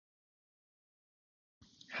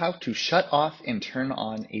How to shut off and turn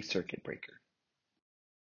on a circuit breaker.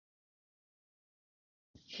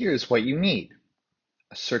 Here's what you need: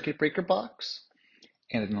 a circuit breaker box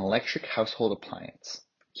and an electric household appliance.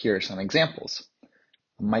 Here are some examples: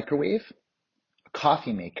 a microwave, a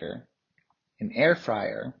coffee maker, an air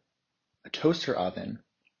fryer, a toaster oven,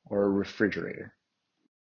 or a refrigerator.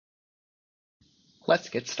 Let's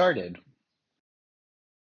get started.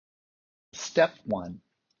 Step 1.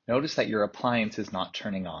 Notice that your appliance is not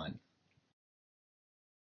turning on.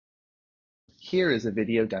 Here is a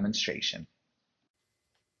video demonstration.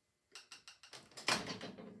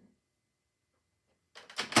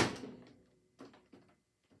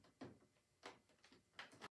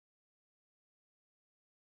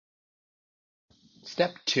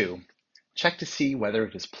 Step 2. Check to see whether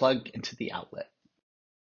it is plugged into the outlet.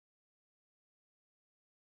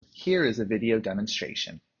 Here is a video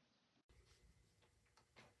demonstration.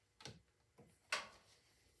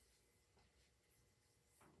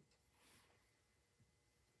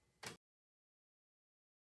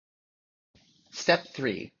 Step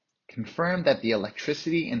 3. Confirm that the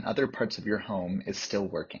electricity in other parts of your home is still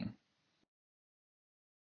working.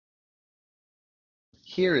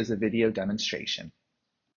 Here is a video demonstration.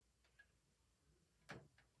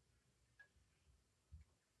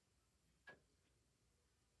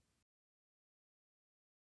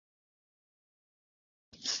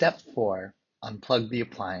 Step 4. Unplug the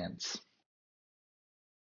appliance.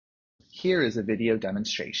 Here is a video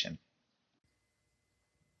demonstration.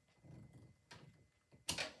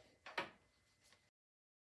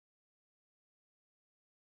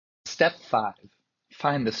 Step 5.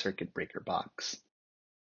 Find the circuit breaker box.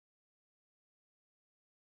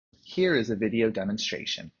 Here is a video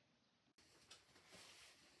demonstration.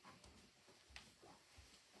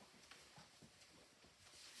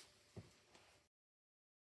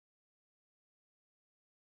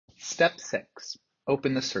 Step 6.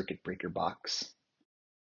 Open the circuit breaker box.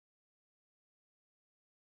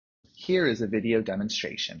 Here is a video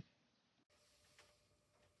demonstration.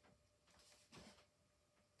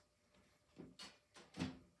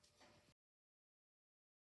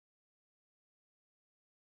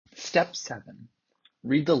 Step 7.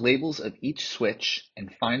 Read the labels of each switch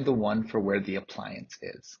and find the one for where the appliance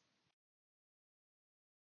is.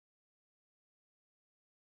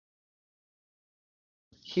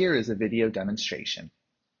 Here is a video demonstration.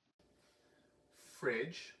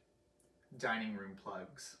 Fridge, dining room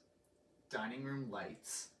plugs, dining room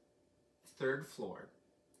lights, third floor,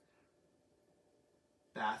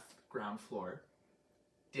 bath ground floor,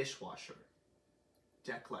 dishwasher,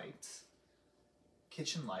 deck lights,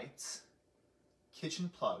 kitchen plugs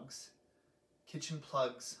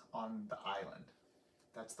on the island.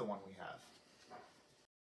 That's the one we have.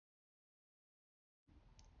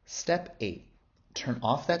 Step 8. Turn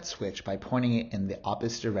off that switch by pointing it in the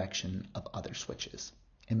opposite direction of other switches.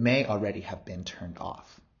 It may already have been turned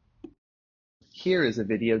off. Here is a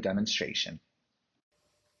video demonstration.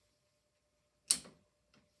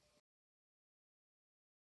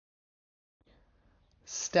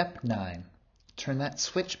 Step 9. Turn that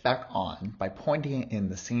switch back on by pointing it in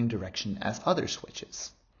the same direction as other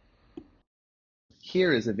switches.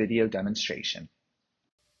 Here is a video demonstration.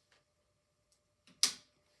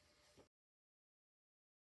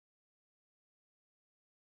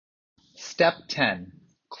 Step 10.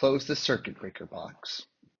 Close the circuit breaker box.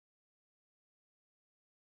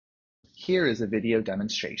 Here is a video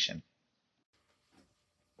demonstration.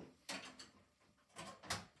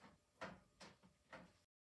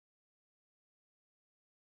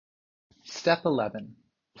 Step 11.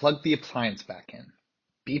 Plug the appliance back in.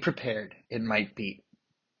 Be prepared, it might beep.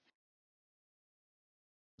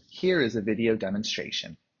 Here is a video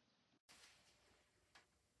demonstration.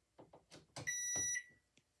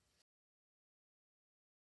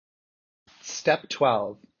 Step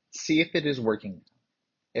 12. See if it is working.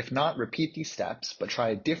 If not, repeat these steps, but try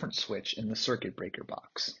a different switch in the circuit breaker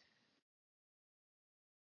box.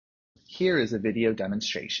 Here is a video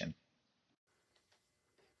demonstration.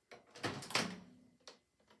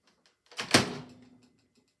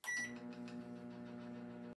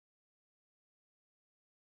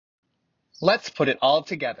 Let's put it all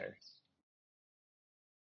together.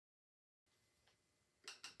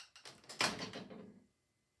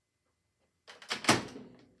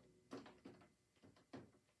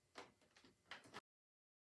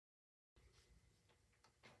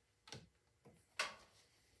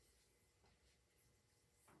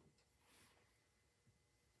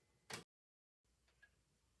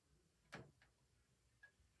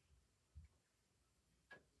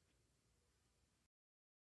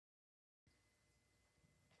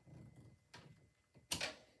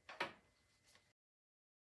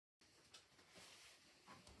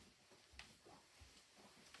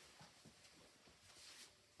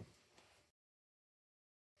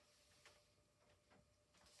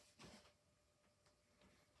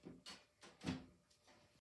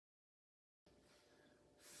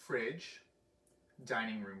 fridge,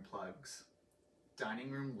 dining room plugs,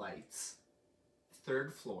 dining room lights,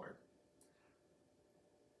 third floor,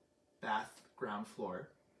 bath ground floor,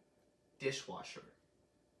 dishwasher,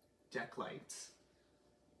 deck lights,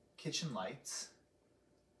 kitchen lights,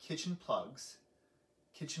 kitchen plugs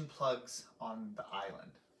on the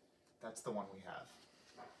island. That's the one we have.